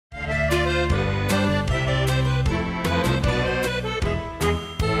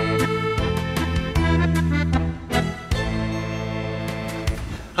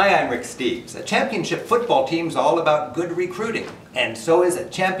Hi, I'm Rick Steves. A championship football team's all about good recruiting, and so is a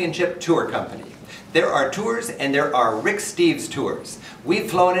championship tour company. There are tours and there are Rick Steves tours. We've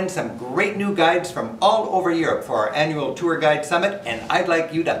flown in some great new guides from all over Europe for our annual Tour Guide Summit, and I'd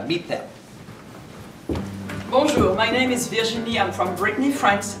like you to meet them. Bonjour, my name is Virginie, I'm from Brittany,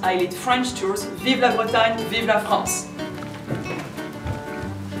 France. I lead French tours. Vive la Bretagne, vive la France!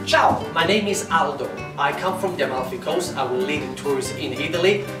 Ciao, my name is Aldo. I come from the Amalfi Coast. I will lead tours in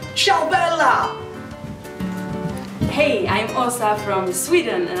Italy. Ciao Bella! Hey, I'm Åsa from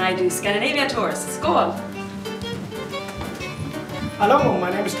Sweden and I do Scandinavia tours. Skål! Hello, my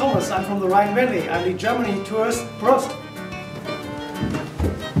name is Thomas. I'm from the Rhine Valley. I lead Germany tours. Prost!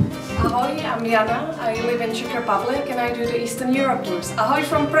 Ahoy, I'm Jana. I live in Czech Republic and I do the Eastern Europe tours. Ahoy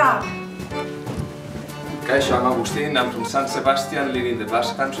from Prague! Kaixo, I'm Agustin. I'm from San Sebastian, leading the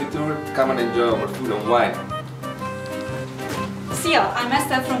Basque Country Tour. Come and enjoy our food and wine. Szia, I'm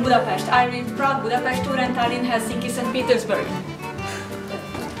Esther from Budapest. I lead Prague, Budapest tour and Tallinn, Helsinki, St. Petersburg.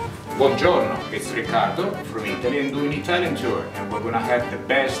 Buongiorno, it's Riccardo from Italy and doing Italian tour, and we're gonna have the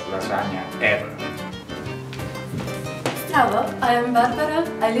best lasagna ever. Zdravo, I am Barbara.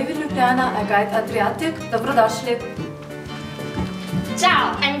 I live in Ljubljana. I guide Adriatic. Dobrodošli!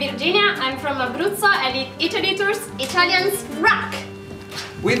 Ciao, I'm Virginia. I'm from Abruzzo. I lead Italy tours. Italians rock!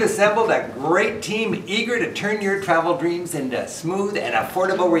 We've assembled a great team eager to turn your travel dreams into smooth and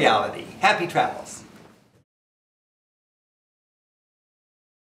affordable reality. Happy travels!